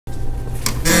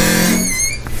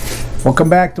Welcome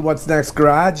back to What's Next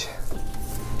Garage.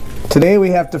 Today we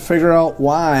have to figure out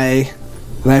why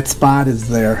that spot is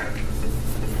there.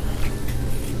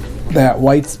 That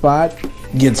white spot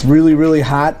gets really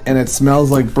hot and it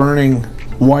smells like burning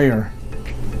wire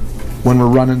when we're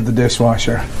running the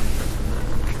dishwasher.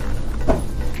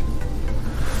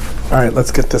 Alright,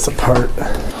 let's get this apart.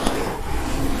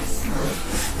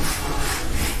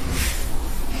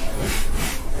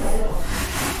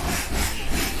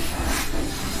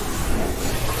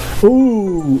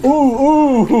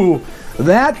 Ooh,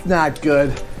 that's not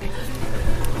good.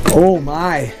 Oh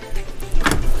my,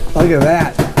 look at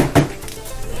that.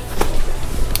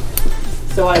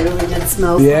 So I really did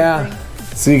smell something.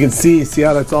 So you can see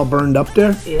how that's all burned up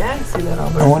there? Yeah, I can see that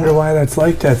all burned I wonder why that's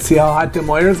like that. See how hot them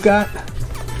wires got?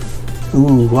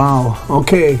 Ooh, wow.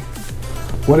 Okay,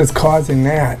 what is causing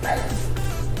that?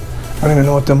 I don't even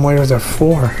know what them wires are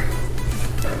for.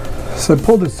 So I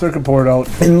pulled the circuit board out,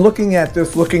 and looking at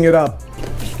this, looking it up,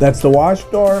 that's the wash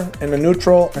door and the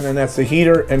neutral, and then that's the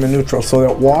heater and the neutral. So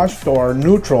that wash door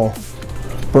neutral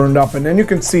burned up, and then you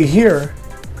can see here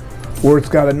where it's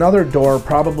got another door,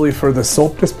 probably for the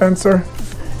soap dispenser.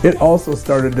 It also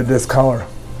started to discolor.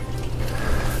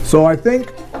 So I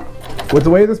think with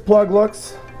the way this plug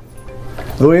looks,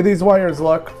 the way these wires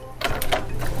look,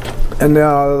 and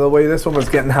the way this one was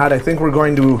getting hot, I think we're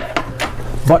going to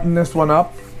button this one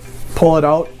up, pull it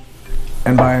out,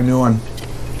 and buy a new one.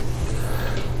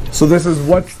 So this is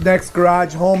What's Next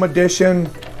Garage Home Edition.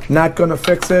 Not gonna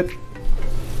fix it.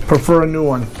 Prefer a new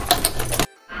one.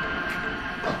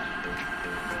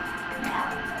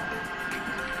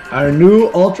 Our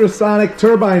new ultrasonic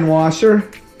turbine washer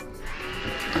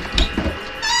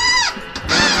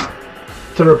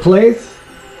to replace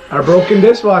our broken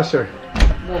dishwasher.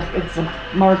 Well, it's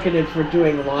marketed for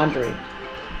doing laundry.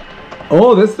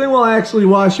 Oh, this thing will actually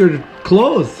wash your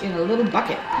clothes. In a little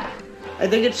bucket. I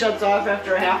think it shuts off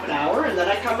after a half an hour, and then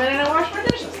I come in and I wash my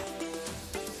dishes.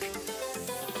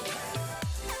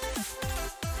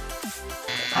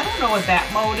 I don't know what that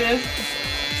mode is.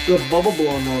 It's the bubble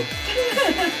blower mode.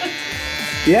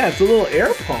 Yeah, it's a little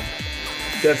air pump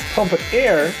that's pumping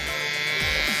air.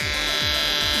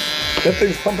 That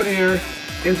thing's pumping air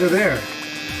into there.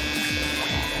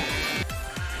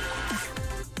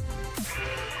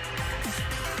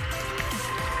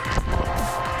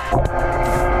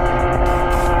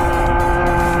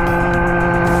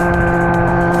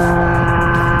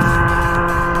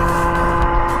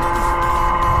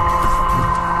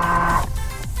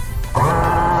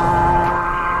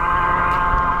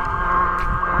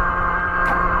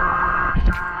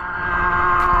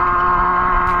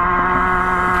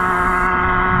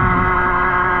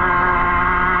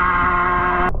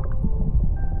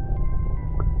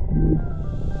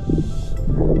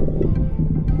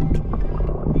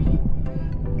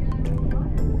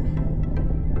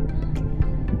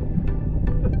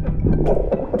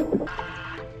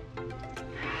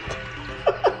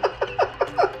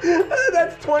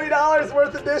 That's $20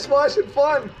 worth of dishwashing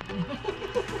fun.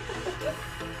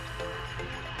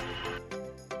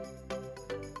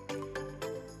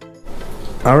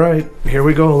 All right, here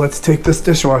we go. Let's take this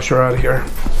dishwasher out of here.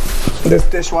 This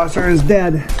dishwasher is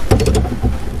dead.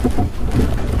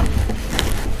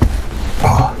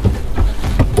 Oh,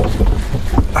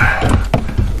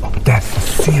 that's the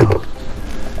seal.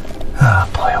 Oh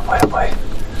boy, oh boy, oh boy.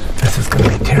 This is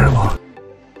gonna be terrible.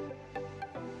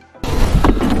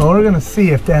 Well, we're gonna see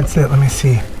if that's it. Let me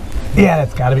see. Yeah,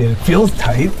 that's gotta be it. It feels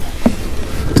tight.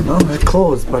 Oh, it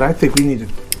closed, but I think we need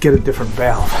to get a different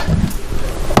valve.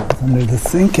 Under the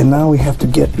sink, and now we have to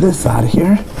get this out of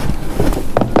here.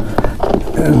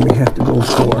 And we have to go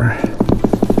for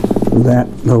that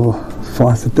little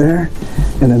faucet there,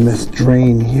 and then this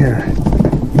drain here.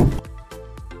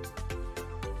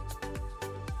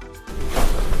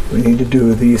 We need to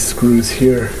do these screws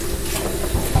here.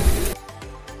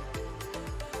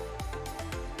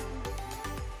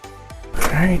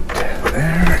 Right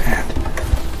there and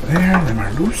there, them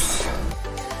are loose.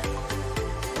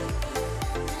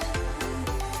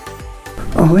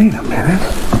 Oh, wait a minute.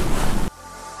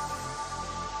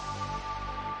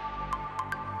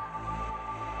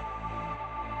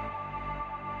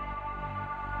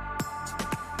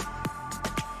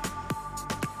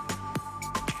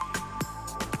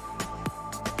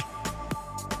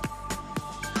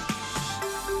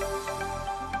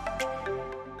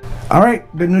 All right,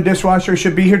 the new dishwasher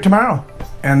should be here tomorrow,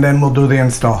 and then we'll do the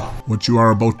install. What you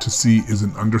are about to see is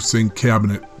an under-sink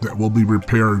cabinet that will be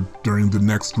repaired during the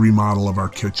next remodel of our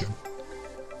kitchen.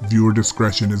 Viewer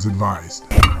discretion is advised.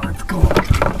 Let's go.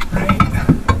 Right.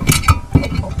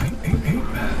 Oh, wait.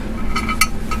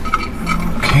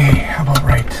 Okay, how about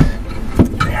right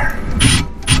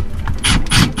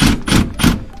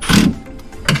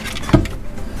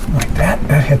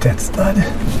with that stud.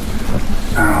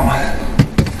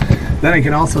 Ow. Then I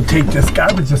can also take this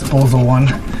garbage disposal one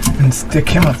and stick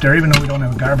him up there, even though we don't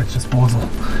have a garbage disposal,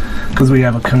 because we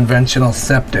have a conventional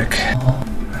septic.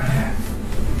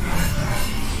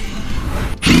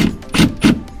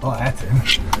 Oh, that's in.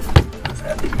 Is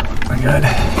that good?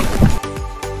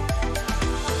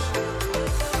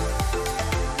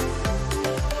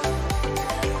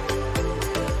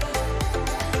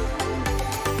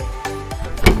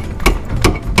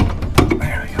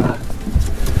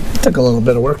 Took a little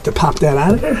bit of work to pop that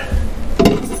out of there.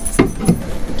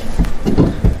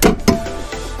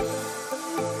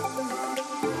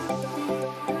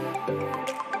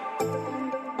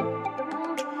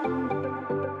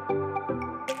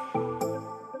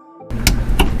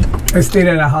 I stayed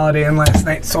at a Holiday Inn last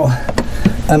night, so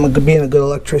I'm being a good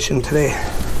electrician today.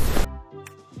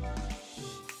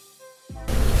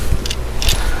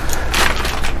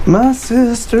 My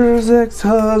sister's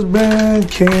ex-husband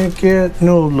can't get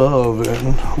no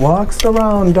lovin', walks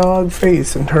around dog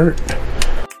face and hurt.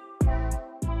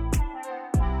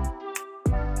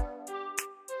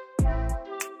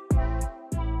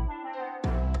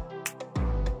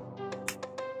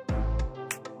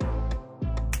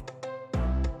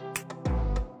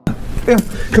 Yeah,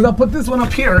 because I'll put this one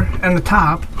up here and the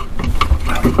top.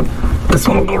 This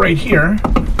one will go right here.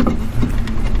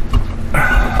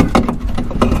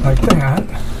 Like that,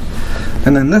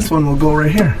 and then this one will go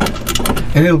right here,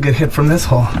 and it'll get hit from this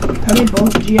hole. Are they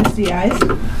both GFCIs?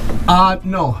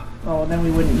 No. Oh, then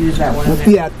we wouldn't use that one in there.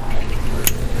 Yeah.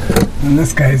 And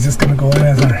this guy is just gonna go in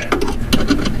as our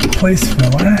place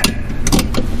filler.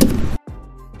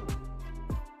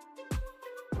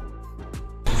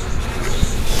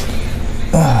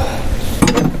 Oh,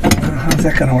 how's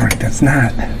that gonna work? That's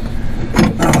not.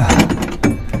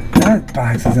 Oh, that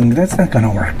box is in. That's not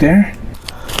gonna work there.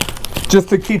 Just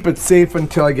to keep it safe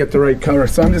until I get the right cover.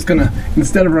 So I'm just gonna,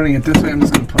 instead of running it this way, I'm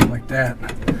just gonna put it like that.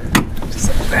 Just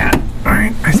like that.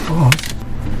 Alright, I suppose.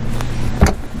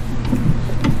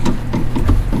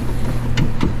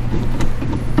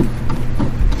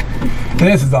 And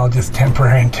this is all just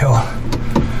temporary until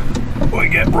we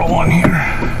get rolling here.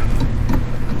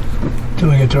 Until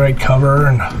we get the right cover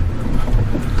and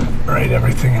right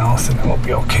everything else, and it will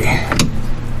be okay.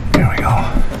 There we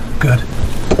go. Good.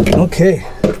 Okay.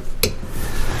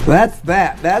 That's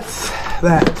that. That's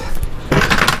that.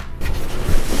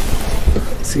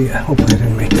 Let's see, hopefully I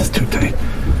didn't make this too tight.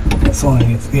 That's all I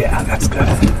need. Yeah, that's good.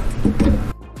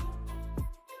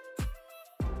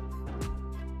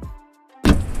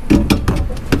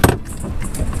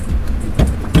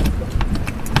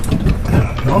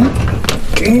 There we go.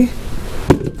 Okay.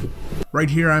 Right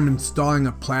here I'm installing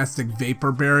a plastic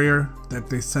vapor barrier that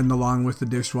they send along with the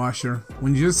dishwasher.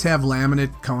 When you just have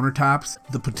laminate countertops,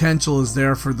 the potential is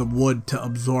there for the wood to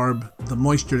absorb the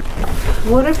moisture.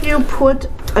 What if you put,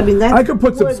 I mean, that's I could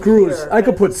put some screws. Here, I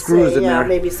could put screws in there.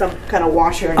 Maybe some kind of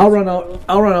washer. I'll run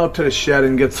out to the shed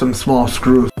and get some small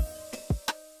screws.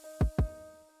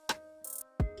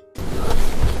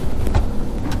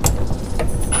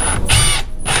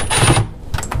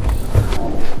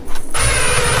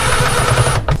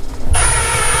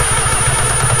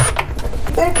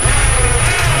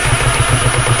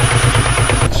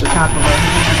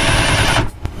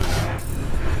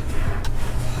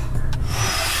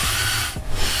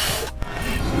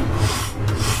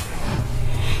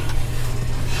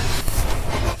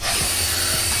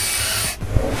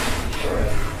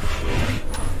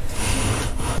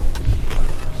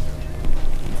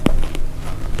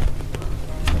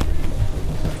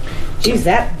 Geez,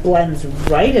 that blends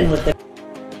right in with the...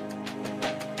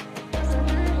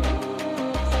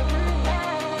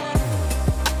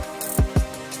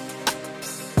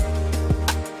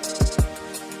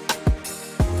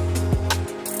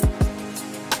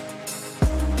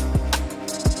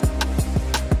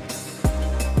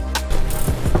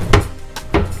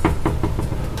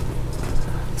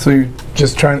 So you're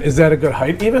just trying, is that a good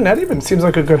height even? That even seems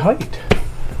like a good height.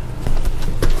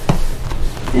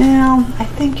 Yeah, I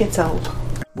think it's old.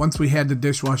 Once we had the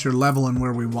dishwasher level and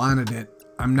where we wanted it,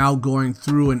 I'm now going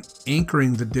through and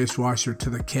anchoring the dishwasher to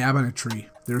the cabinetry.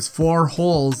 There's 4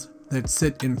 holes that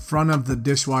sit in front of the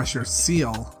dishwasher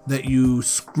seal that you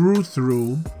screw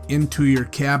through into your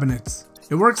cabinets.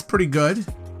 It works pretty good.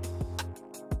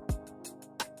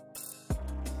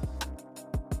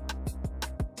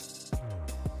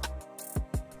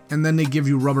 And then they give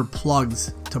you rubber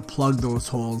plugs to plug those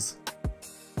holes.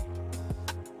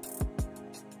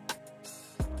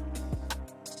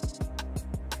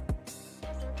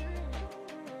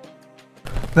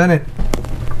 Then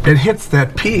it hits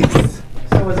that piece.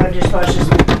 So was our dishwasher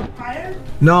higher?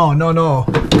 No.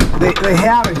 They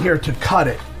have it here to cut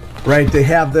it, right? They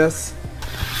have this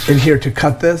in here to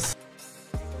cut this.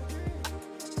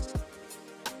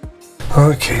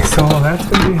 Okay, so that's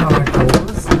gonna be how it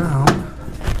goes. Now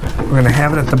we're gonna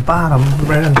have it at the bottom,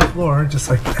 right on the floor, just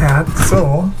like that.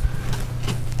 So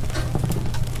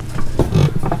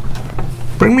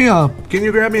bring me up. Can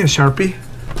you grab me a Sharpie?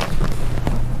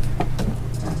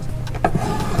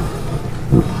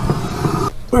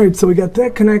 Alright, so we got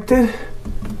that connected.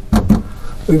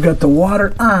 We've got the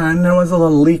water on. There was a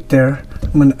little leak there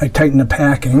when I tightened the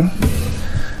packing.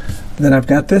 Then I've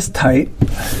got this tight.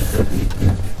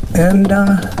 And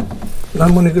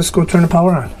I'm going to just go turn the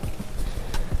power on.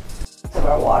 Of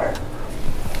our water.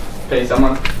 Hey,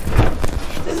 someone.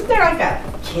 Isn't there like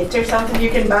a kit or something you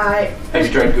can buy? Have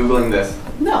you tried Googling this?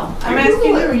 No, I'm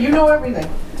asking you. You know everything.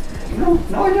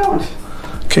 No, I don't.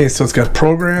 Okay, so it's got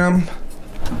program.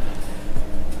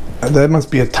 That must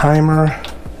be a timer.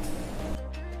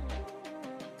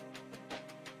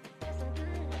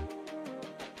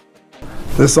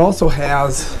 This also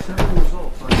has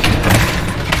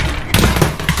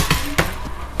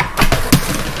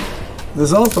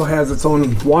its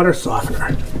own water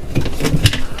softener.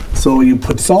 So you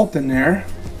put salt in there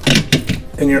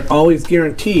and you're always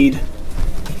guaranteed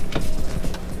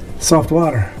soft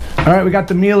water. All right, we got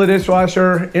the Miele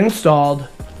dishwasher installed.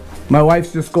 My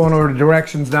wife's just going over the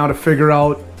directions now to figure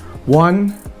out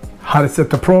 1, how to set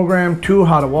the program, 2,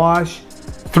 how to wash,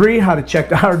 3, how to check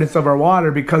the hardness of our water,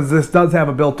 because this does have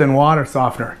a built-in water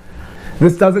softener.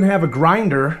 This doesn't have a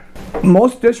grinder.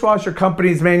 Most dishwasher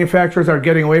companies, manufacturers are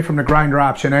getting away from the grinder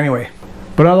option anyway.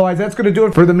 But otherwise, that's going to do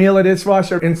it for the Miele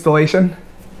dishwasher installation.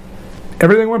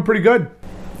 Everything went pretty good.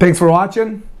 Thanks for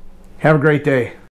watching. Have a great day.